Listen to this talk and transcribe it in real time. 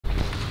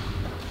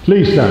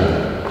Please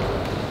stand.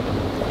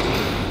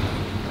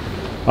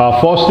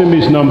 Our first hymn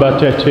is number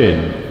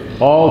 13.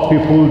 All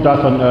people that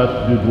on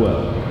earth do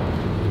dwell.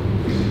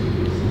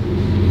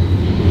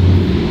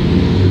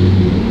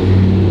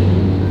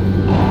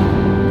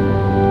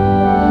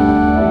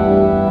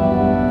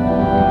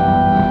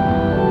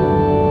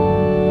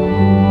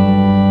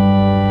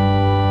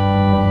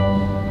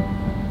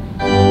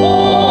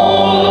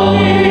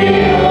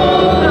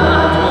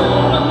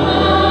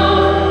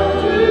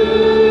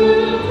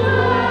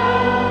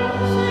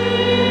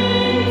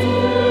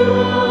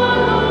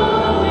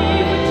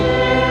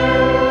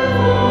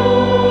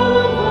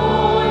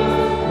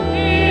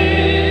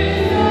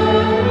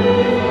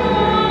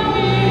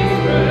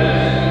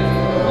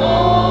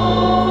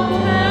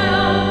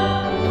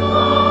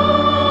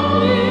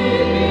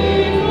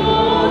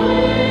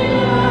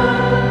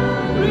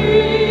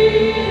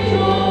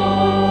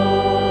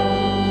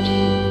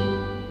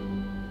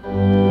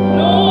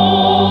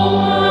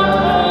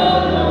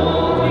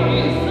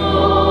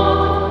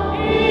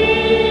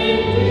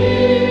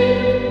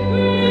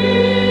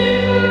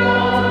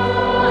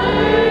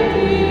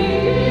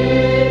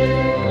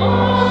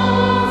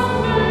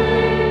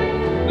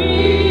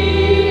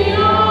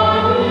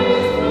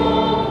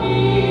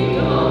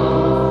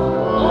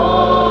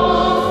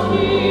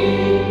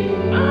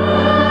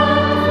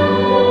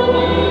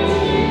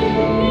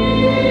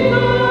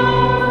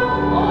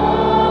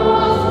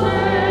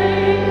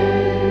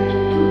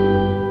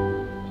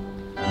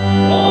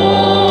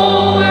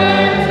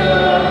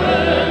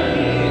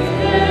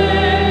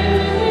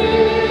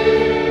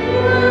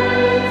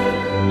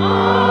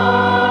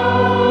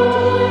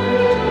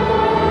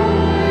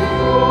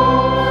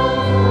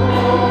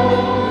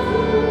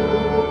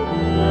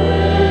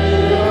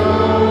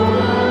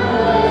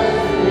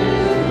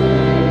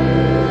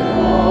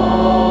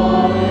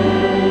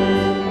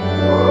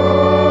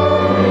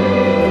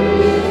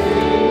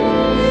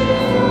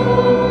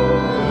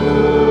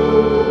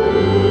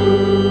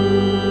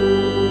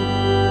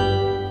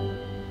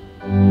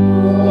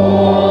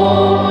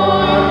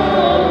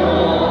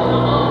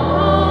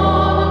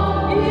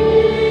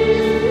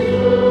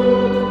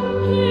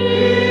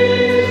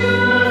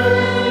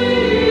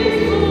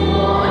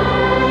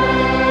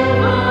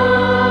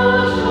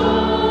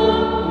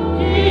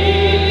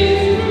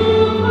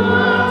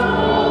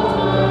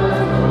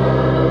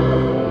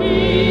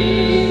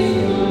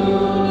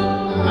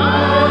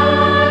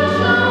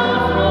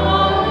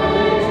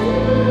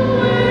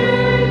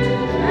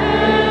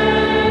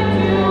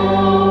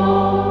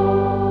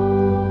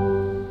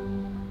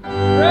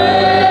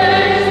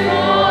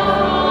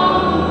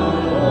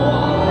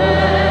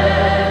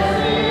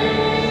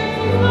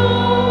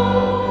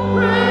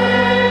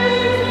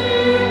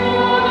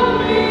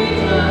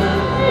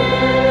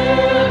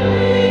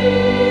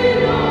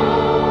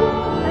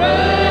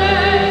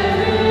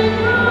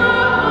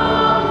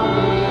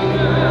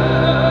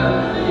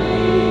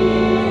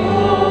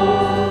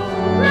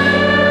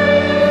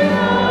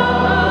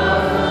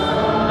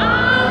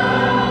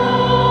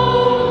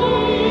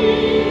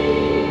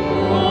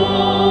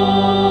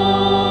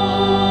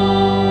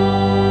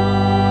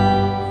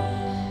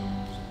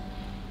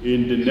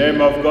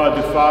 Of God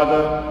the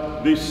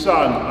Father, the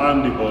Son,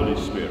 and the Holy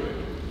Spirit.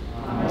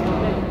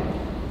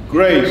 Amen.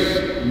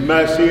 Grace,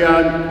 mercy,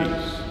 and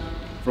peace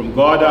from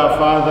God our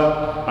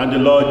Father and the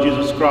Lord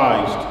Jesus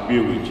Christ be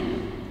with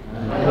you.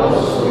 And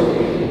also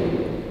with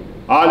you.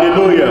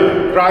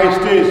 Hallelujah!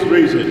 Christ is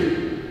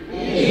risen.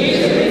 He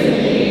is risen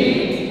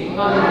indeed.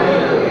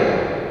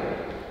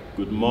 Hallelujah.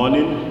 Good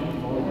morning,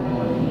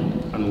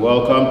 and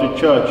welcome to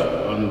church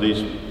on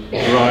this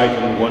bright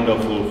and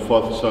wonderful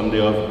fourth Sunday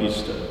of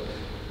Easter.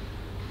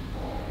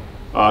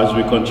 As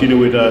we continue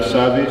with our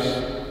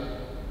service,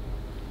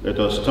 let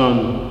us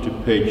turn to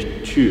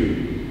page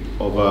 2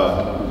 of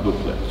our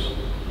booklets.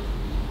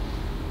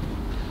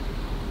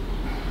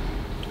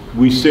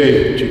 We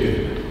say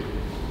together,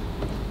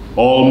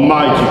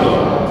 Almighty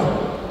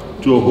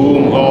God, to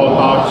whom all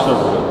hearts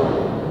are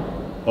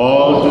open,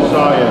 all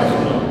desires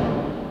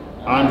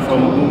known, and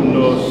from whom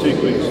no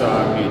secrets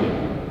are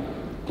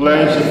hidden,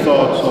 cleanse the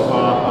thoughts of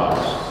our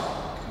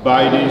hearts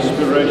by the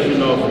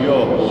inspiration of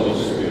your Holy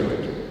Spirit,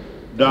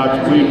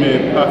 that we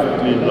may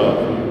perfectly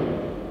love you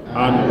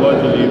and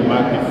worthily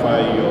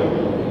magnify your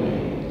holy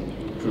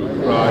name.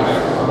 Through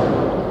Christ our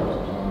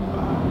Lord.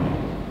 Amen.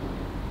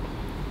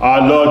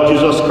 Our Lord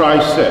Jesus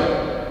Christ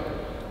said,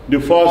 the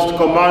first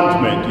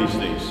commandment is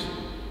this,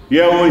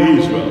 Hear, O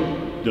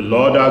Israel, the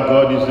Lord our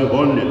God is the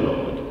only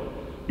Lord.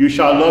 You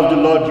shall love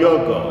the Lord your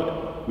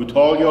God with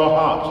all your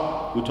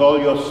heart, with all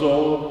your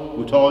soul,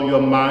 with all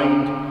your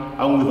mind,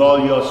 and with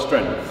all your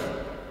strength.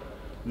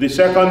 The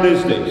second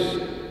is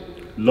this,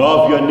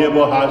 love your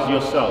neighbor as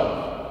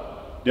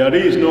yourself. There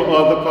is no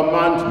other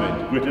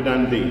commandment greater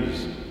than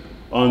these.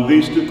 On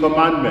these two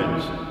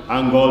commandments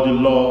hang all the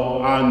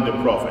law and the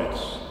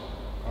prophets.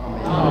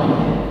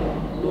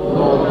 Amen.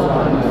 Lord,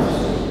 have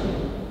mercy.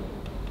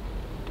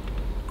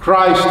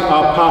 Christ,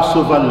 our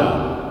Passover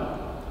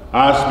Lamb,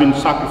 has been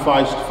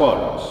sacrificed for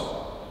us.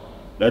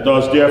 Let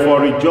us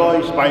therefore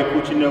rejoice by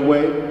putting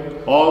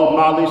away all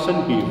malice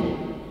and evil,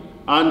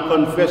 and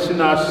confessing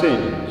our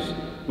sins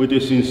with a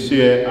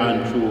sincere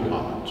and true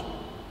heart.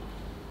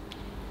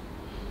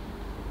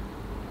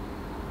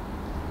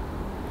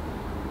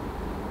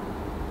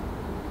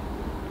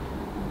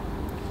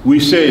 We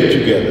say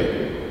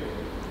together,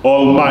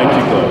 Almighty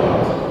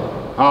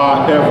God,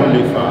 our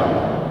Heavenly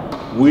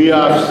Father, we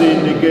have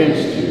sinned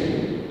against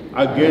you,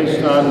 against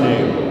our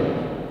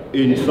neighbor,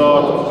 in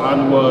thought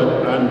and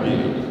word and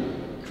deed,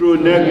 through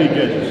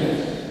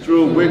negligence,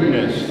 through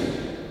weakness,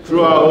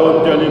 through our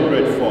own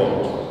deliberate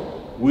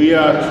fault. We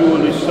are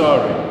truly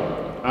sorry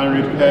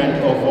and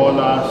repent of all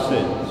our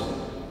sins,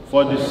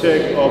 for the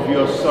sake of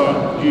your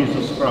Son,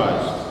 Jesus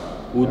Christ,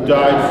 who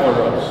died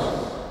for us.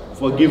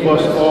 Forgive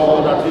us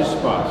all that is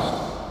past,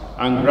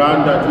 and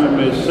grant that we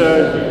may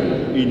serve you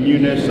in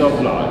newness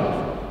of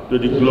life, to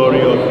the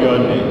glory of your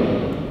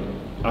name.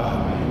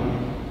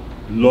 Amen.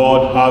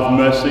 Lord, have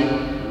mercy.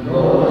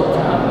 Lord,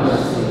 have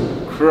mercy.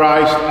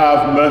 Christ,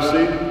 have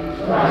mercy.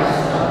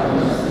 Christ, have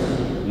mercy.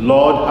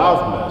 Lord,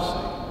 have mercy.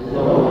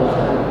 Lord,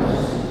 have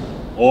mercy.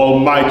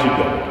 Almighty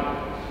God,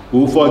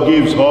 who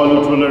forgives all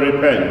who truly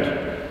repent,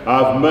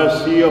 have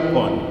mercy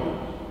upon you.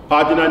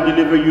 Pardon and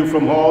deliver you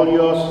from all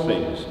your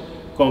sins.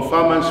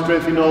 Confirm and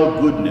strengthen all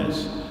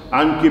goodness,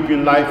 and keep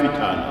in life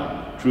eternal,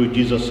 through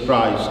Jesus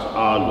Christ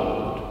our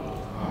Lord.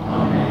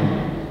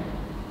 Amen.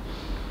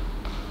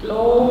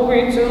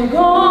 Glory to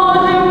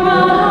God in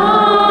the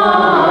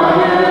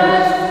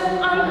highest,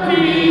 and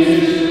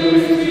peace to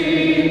his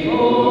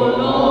people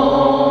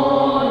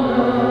on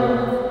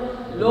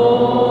earth.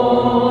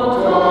 Lord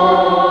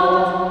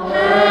God,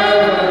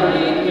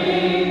 heavenly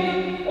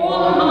King,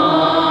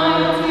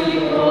 almighty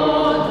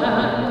God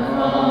and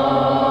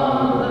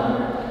Father,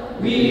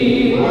 we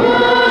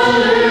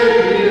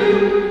worship you,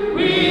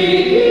 we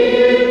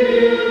give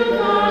you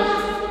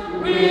thanks,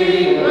 we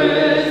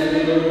praise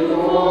you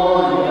for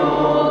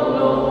your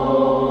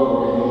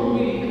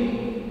glory.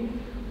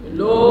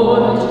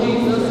 Lord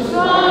Jesus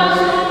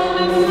Christ,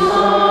 only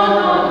Son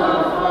of the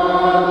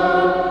Father,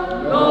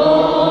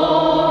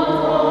 Lord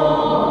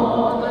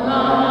God, the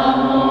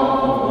Lamb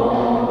of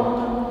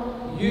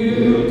God, you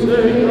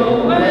take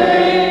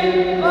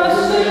away the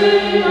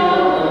sin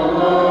of the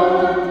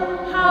world.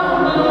 Have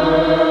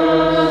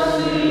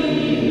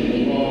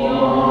mercy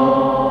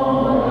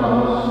on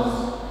us.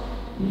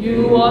 You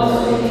are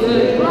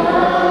seated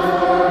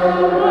at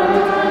the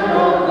right hand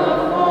of the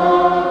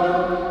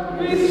Father.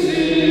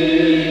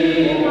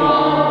 Receive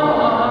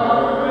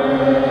our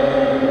prayer.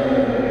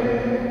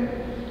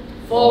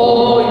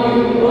 For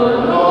you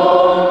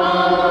alone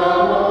are the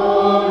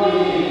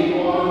Holy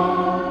One.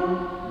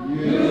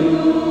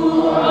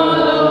 You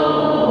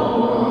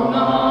alone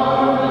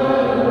are the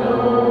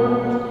Lord.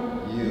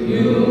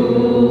 You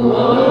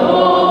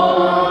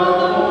alone are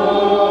the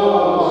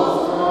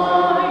Most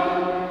High.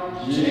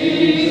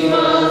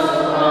 Jesus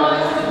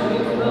Christ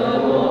with the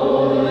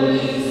Holy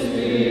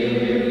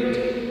Spirit.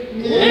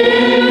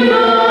 In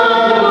the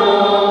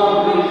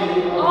glory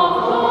of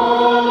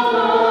God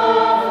the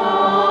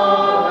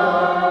Father.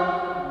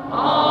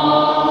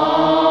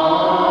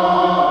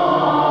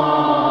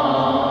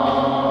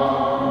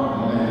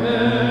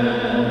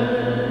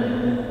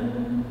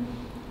 Amen.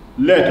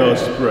 Let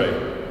us pray.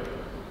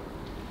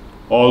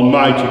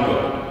 Almighty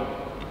God,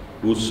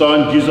 whose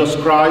Son Jesus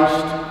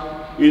Christ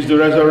is the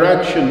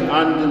resurrection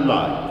and the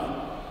life,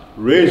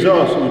 raise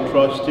us who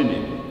trust in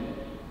him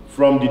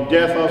from the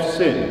death of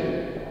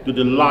sin to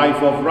the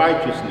life of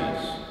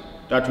righteousness,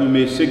 that we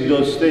may seek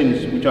those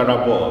things which are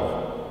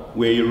above,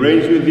 where he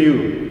reigns with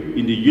you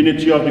in the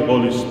unity of the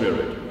Holy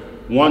Spirit,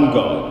 one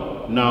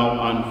God, now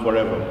and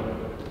forever.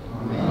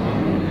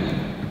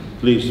 Amen.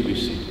 Please be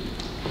seated.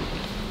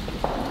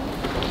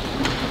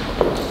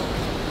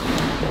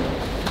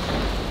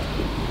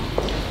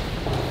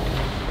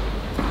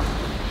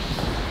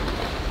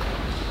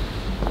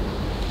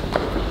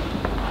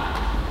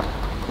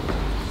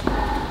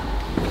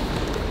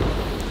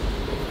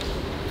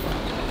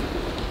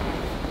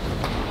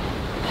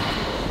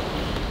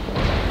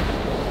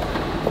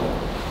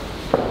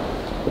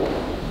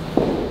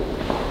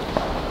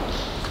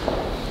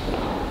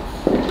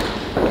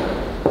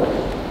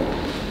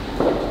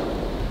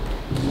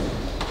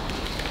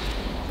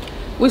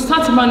 We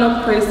start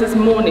Emmanuel Praise this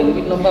morning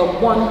with number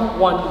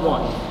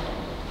 111.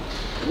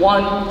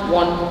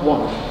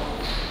 111.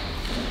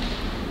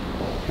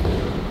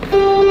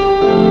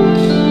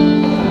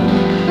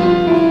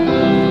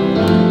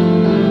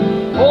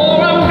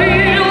 For I'm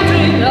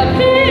building a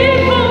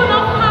people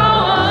of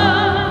power,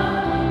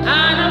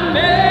 and I'm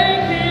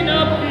making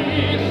a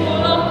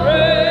people of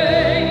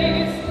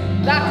praise,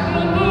 that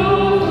will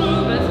move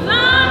through the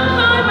land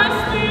by my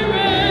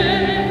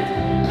spirit,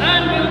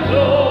 and will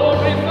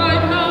glorify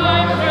thy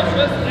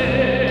precious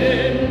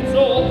name.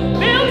 So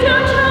build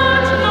your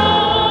church,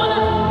 Lord,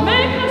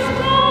 make us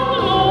strong,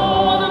 Lord.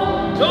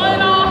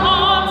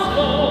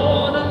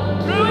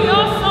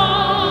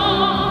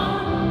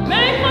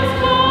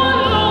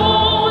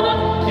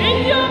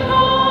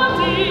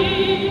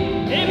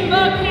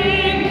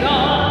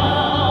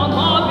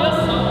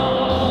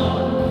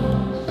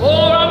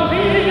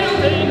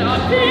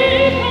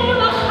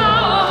 people of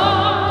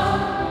power,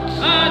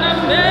 and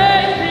I'm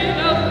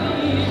making a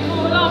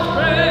people of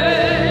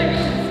praise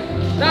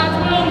that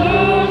will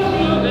move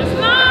through this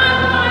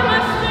land by my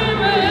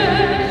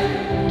spirit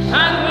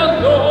and will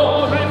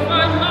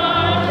glorify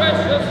my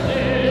precious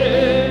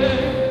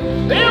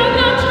name. Build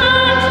your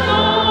church,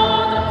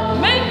 Lord,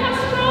 make us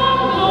strong,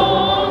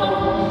 Lord,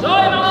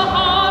 join our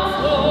hearts,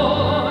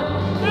 Lord,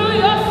 through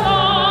your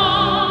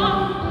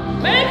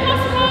song. Make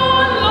us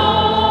one,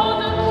 Lord,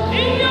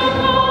 in your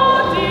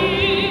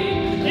body,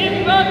 in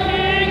the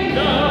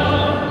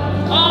kingdom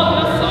of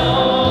your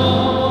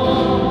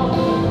song.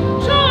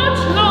 Church,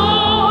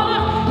 Lord,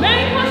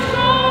 make us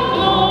strong,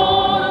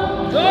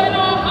 Lord, join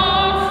our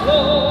hearts,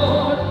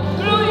 Lord,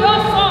 through your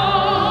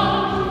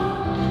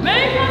song.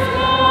 Make us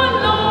one,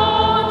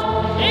 Lord,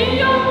 in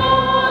your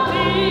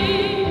body,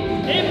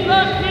 in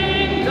the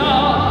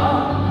kingdom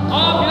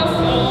of your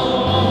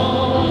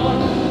song.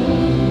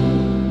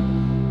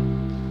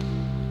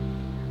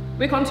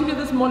 We continue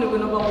this morning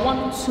with number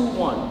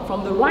 121,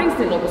 from the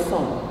rising of the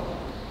sun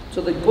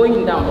to the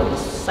going down of the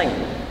same.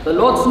 The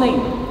Lord's name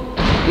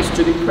is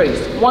to be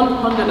praised.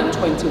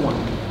 121.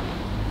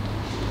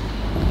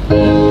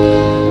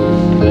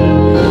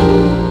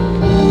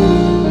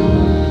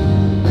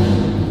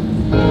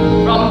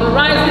 From the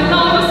rising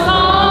of the sun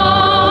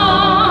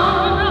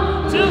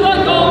to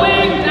the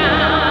going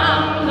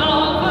down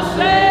of the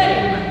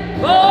same,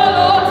 the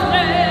Lord's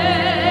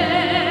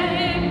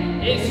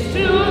name is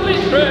to be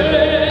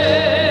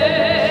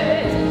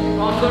praised.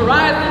 From the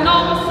rising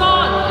of the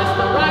sun, yes,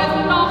 the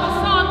rising of the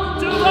sun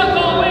to the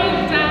going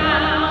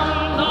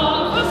down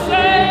of the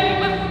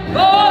same,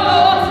 the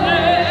Lord's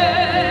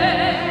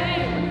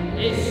name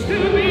is to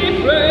be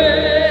praised.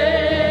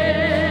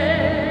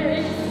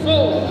 So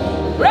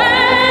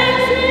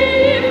praise ye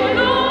the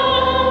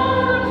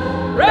Lord,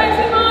 praise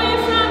him all ye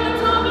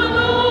servants of the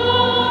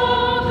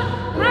Lord,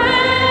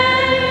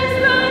 praise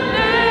the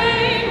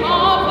name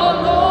of the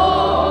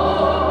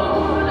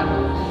Lord.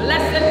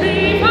 Blessed be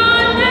the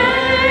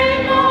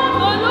name of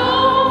the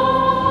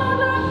Lord,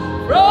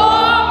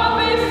 from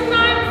this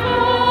time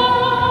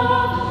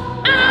forth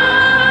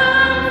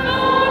and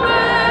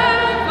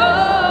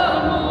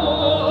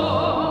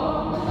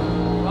forevermore.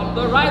 From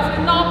the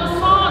rising of the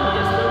sun,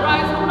 yes, the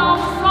rising of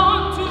the sun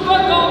to the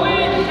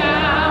going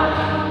down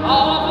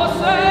of the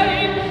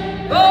same,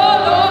 the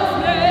Lord's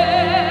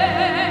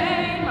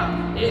name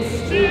is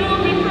to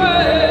be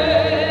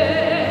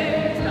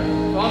praised.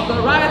 From the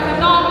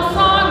rising of the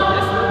sun,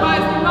 yes, the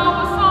rising of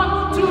the sun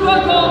to the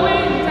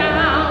going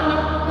down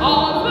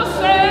of the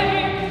same,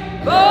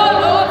 the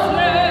Lord's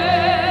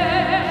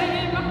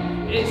name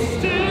is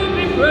to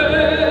be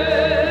praised.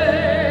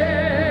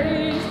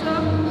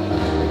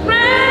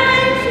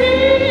 Praise ye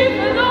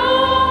the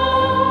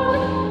Lord,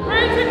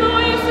 praise him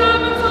all ye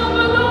servants of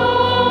the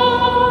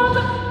Lord,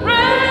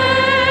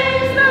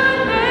 praise the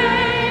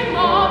name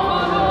of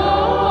the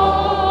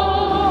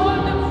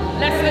Lord.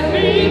 Blessed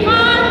be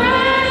the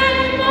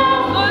name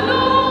of the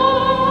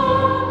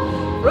Lord,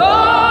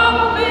 from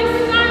this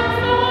time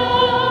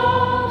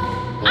forth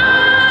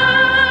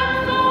and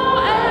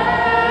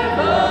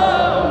forevermore.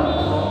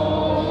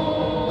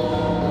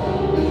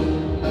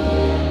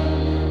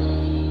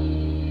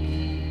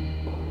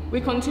 We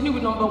continue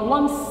with number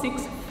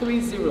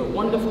 1630,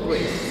 Wonderful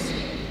Grace.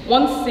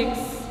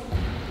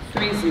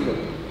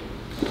 1630.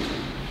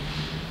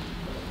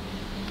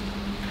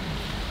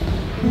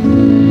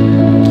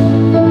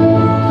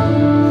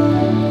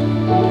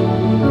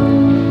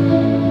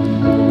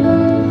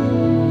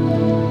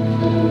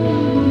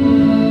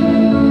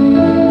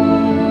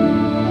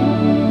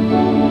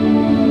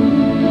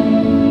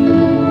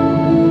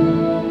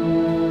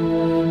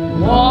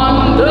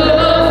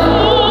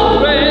 Wonderful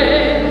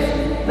grace,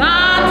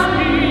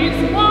 that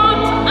is what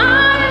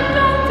I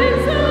don't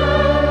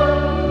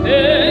deserve.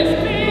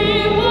 It's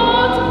me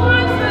what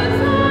Christ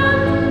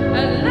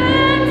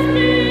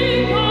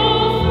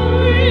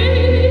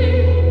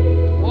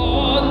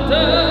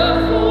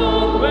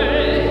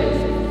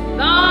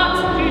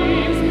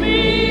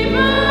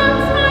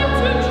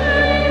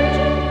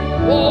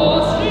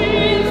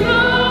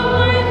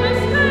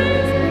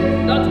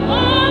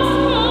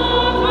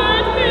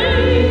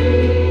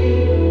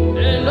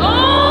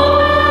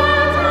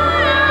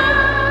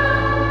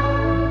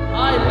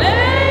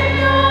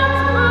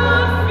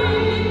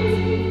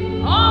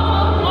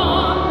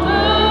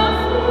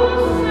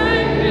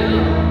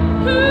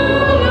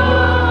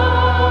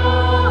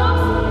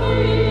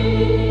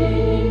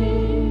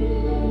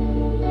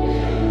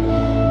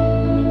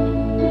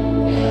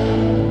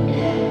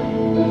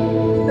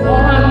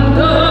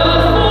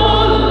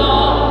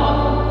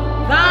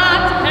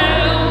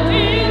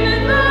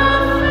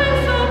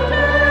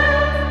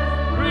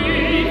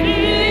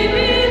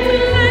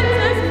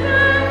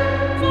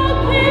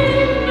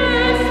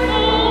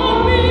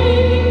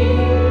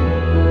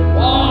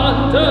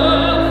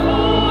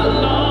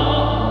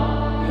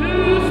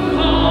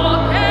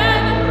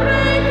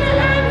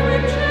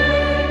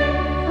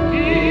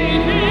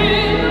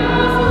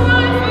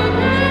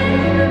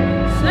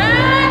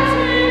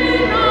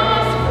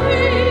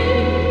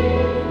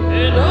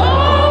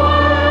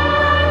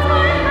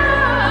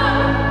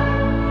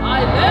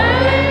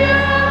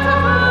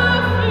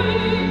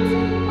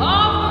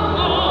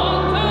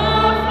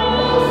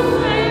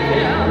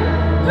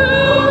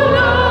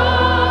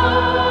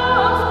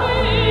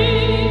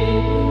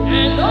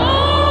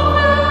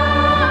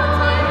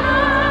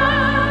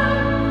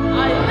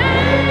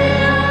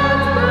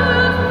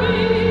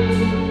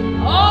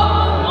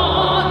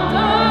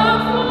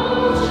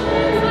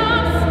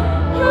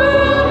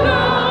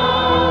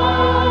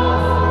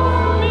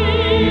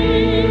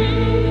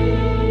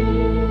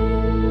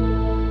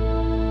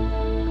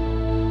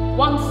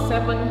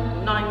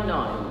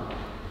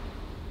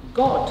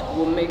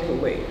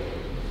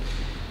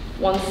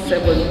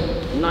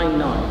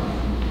 9799.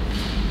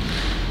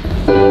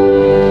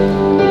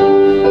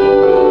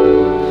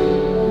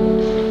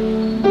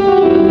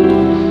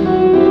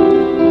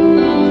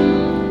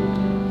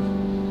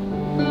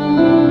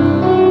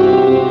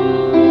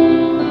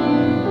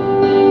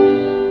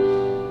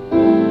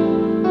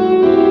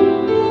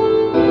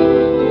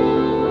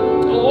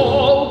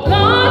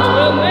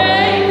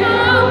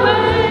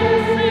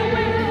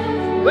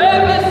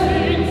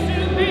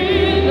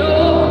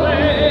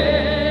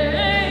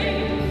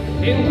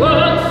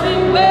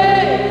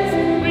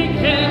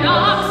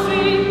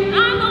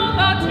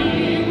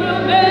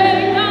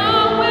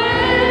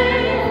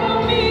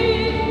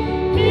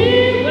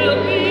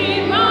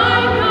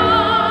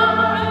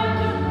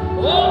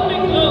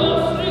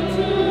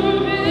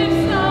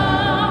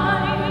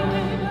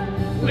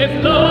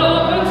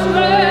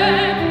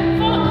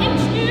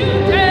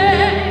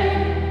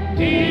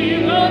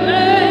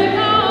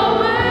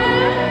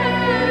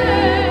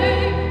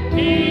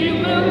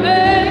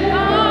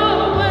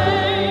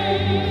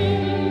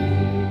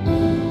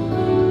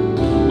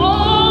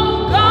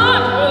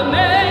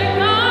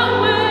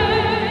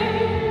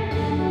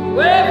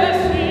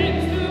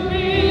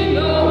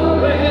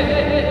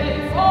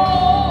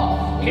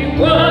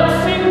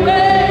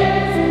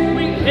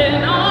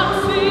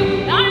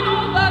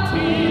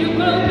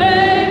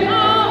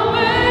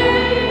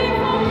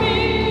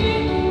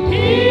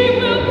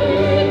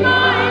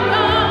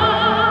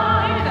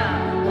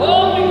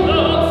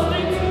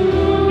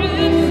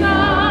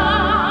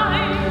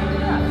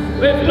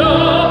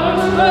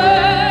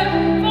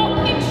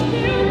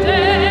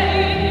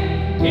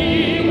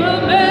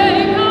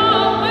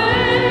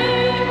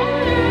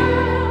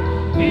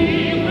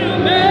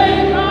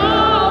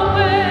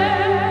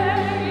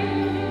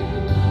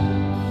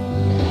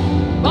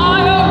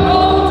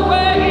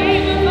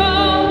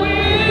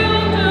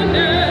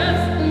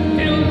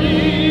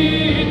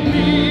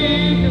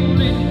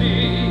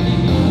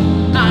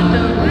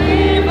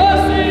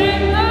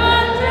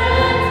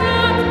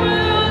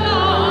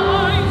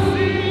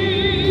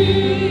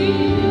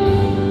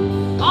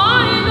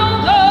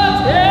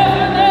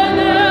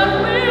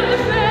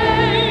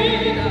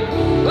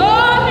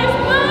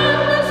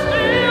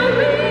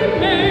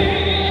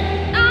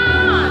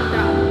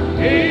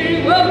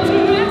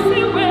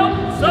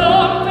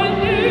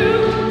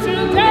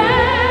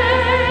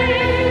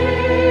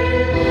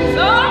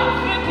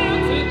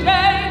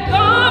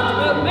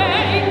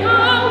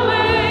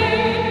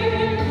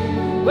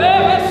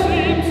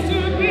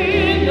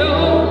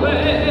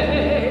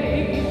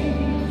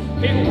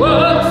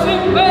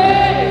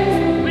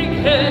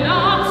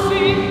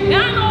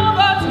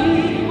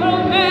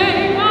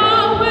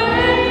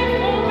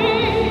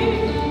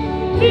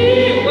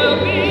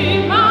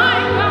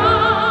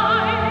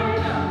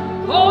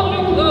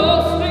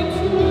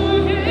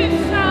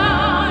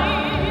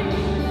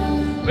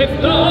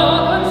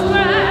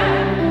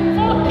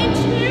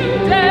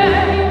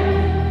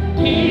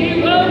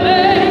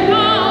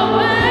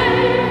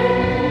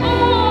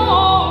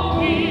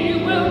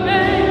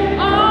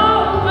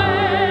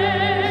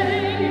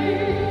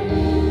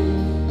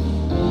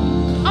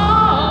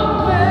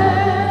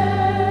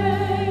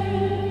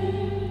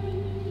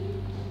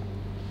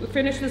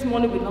 Finish this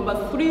morning with number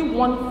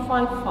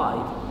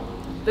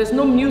 3155. There's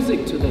no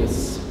music to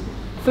this.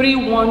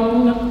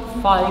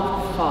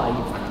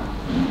 3155.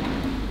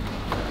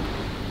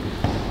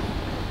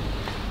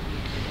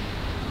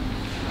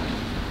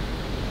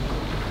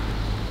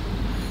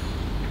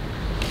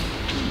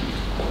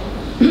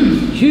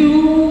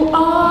 You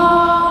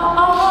are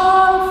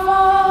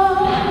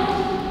Alpha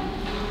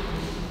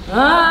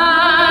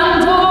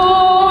and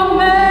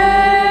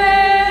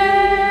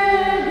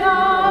Omega.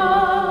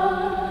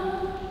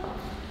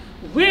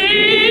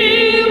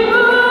 We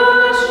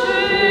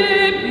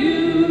worship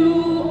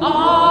you,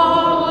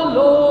 our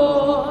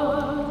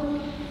Lord.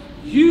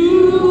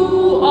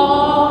 You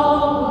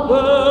are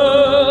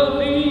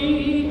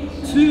worthy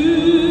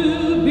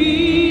to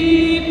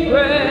be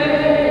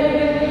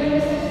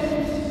praised.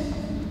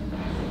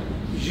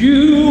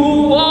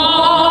 You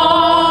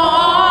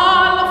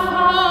are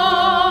Alpha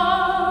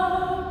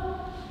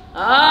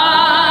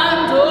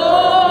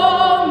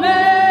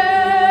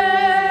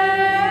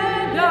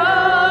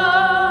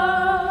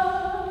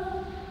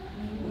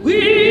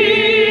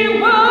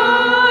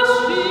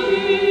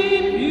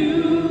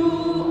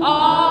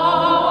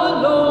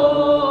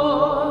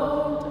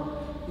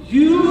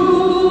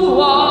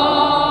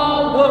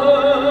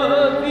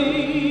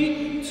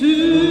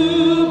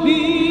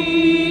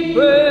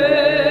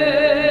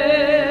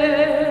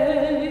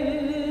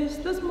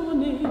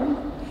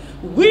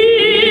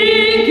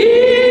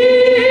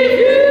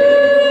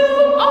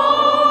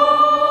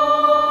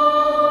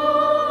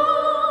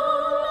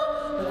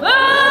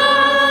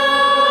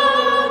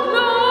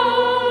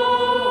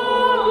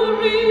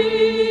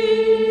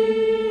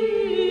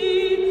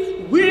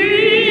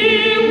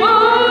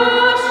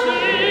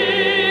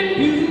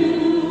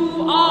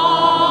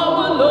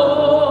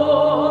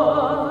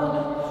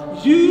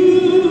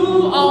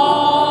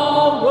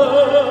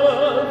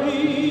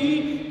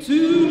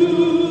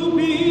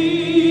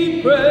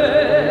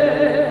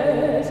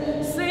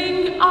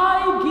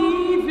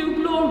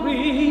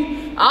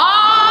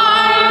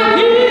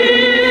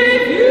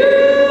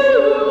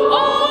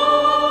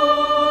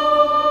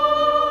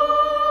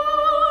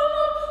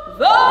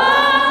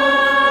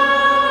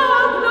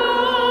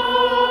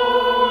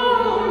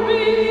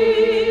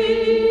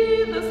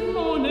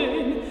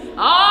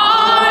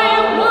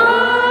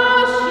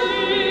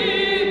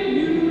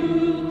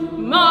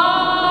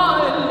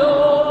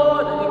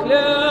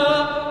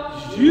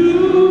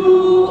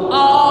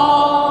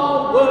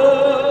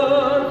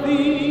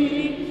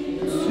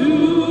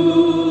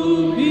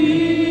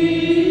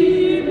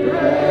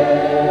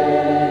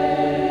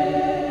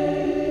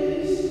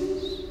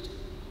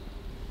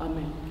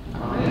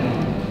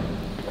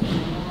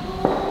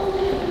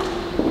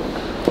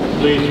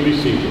Please be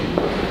seated.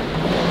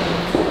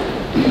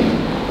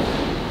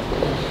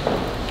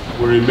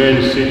 We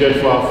remain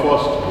seated for our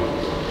first reading.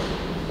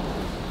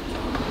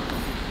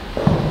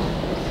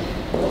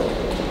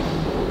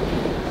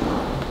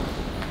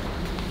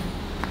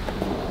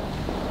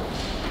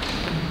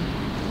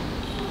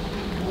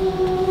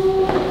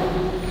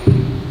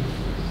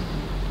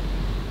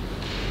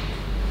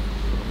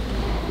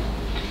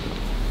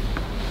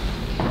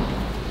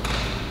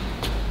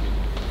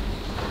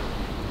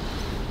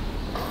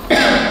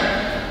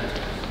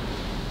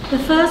 The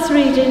first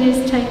reading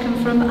is taken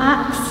from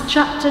Acts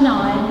chapter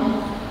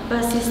 9,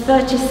 verses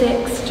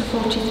 36 to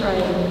 43.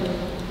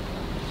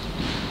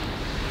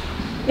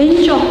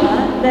 In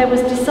Joppa there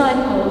was a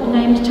disciple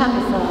named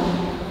Tabitha,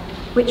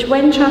 which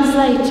when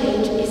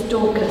translated is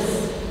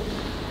Dorcas,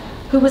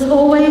 who was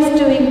always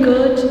doing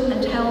good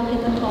and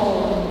helping the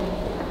poor.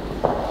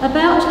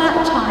 About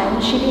that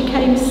time she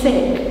became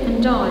sick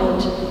and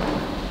died,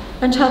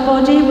 and her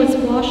body was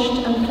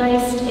washed and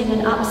placed in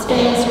an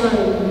upstairs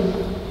room.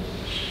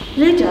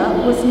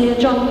 Lydda was near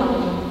Joppa,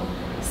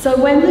 so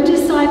when the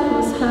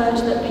disciples heard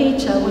that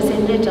Peter was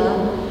in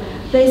Lydda,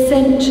 they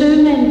sent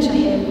 2 men to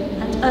him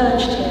and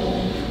urged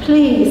him,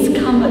 "Please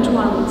come at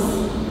once."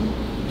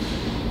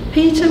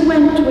 Peter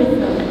went with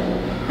them,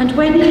 and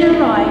when he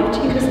arrived,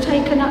 he was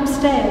taken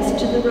upstairs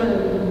to the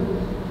room.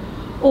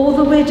 All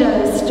the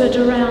widows stood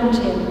around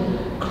him,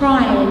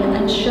 crying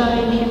and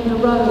showing him the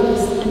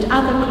robes and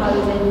other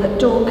clothing that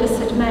Dorcas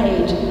had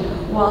made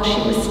while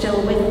she was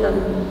still with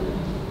them.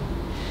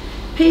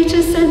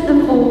 Peter sent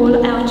them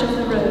all out of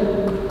the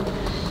room.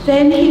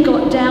 Then he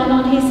got down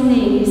on his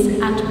knees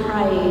and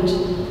prayed.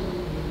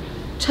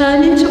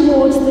 Turning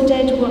towards the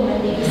dead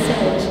woman, he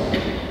said,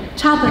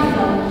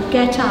 "Tabitha,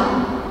 get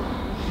up."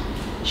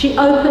 She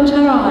opened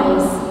her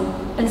eyes,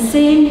 and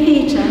seeing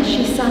Peter,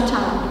 she sat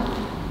up.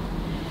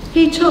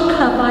 He took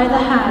her by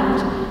the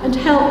hand and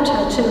helped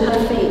her to her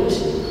feet.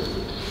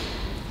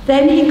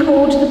 Then he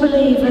called the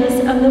believers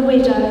and the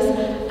widows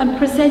and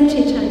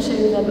presented her to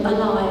them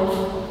alive.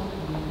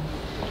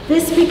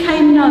 This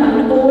became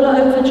known all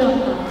over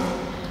Joppa,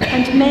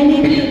 and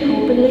many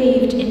people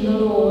believed in the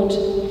Lord.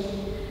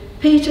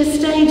 Peter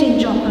stayed in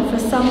Joppa for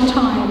some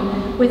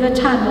time with a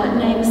tanner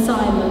named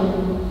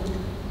Simon.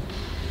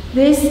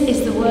 This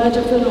is the word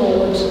of the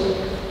Lord.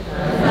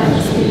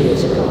 Thanks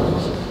be to God.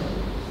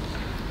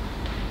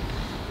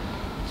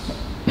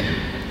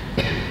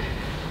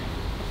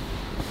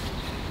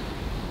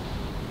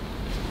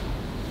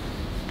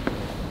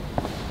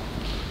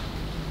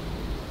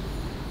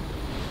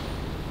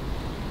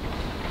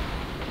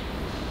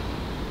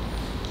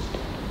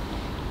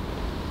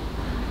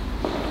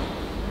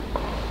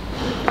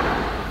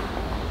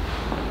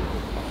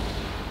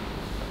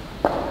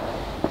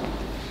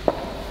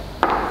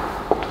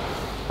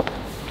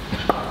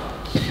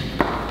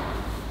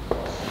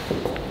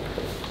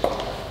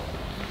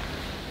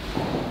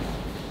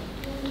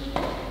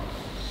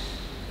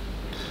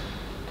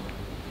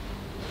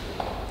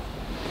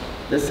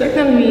 The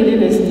second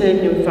reading is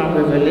taken from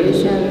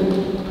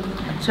Revelation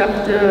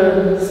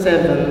chapter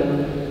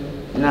 7,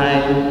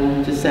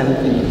 9 to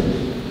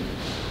 17.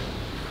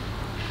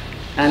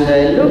 And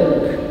I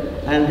looked,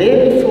 and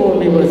there before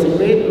me was a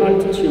great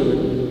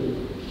multitude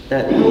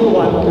that no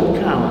one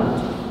could count,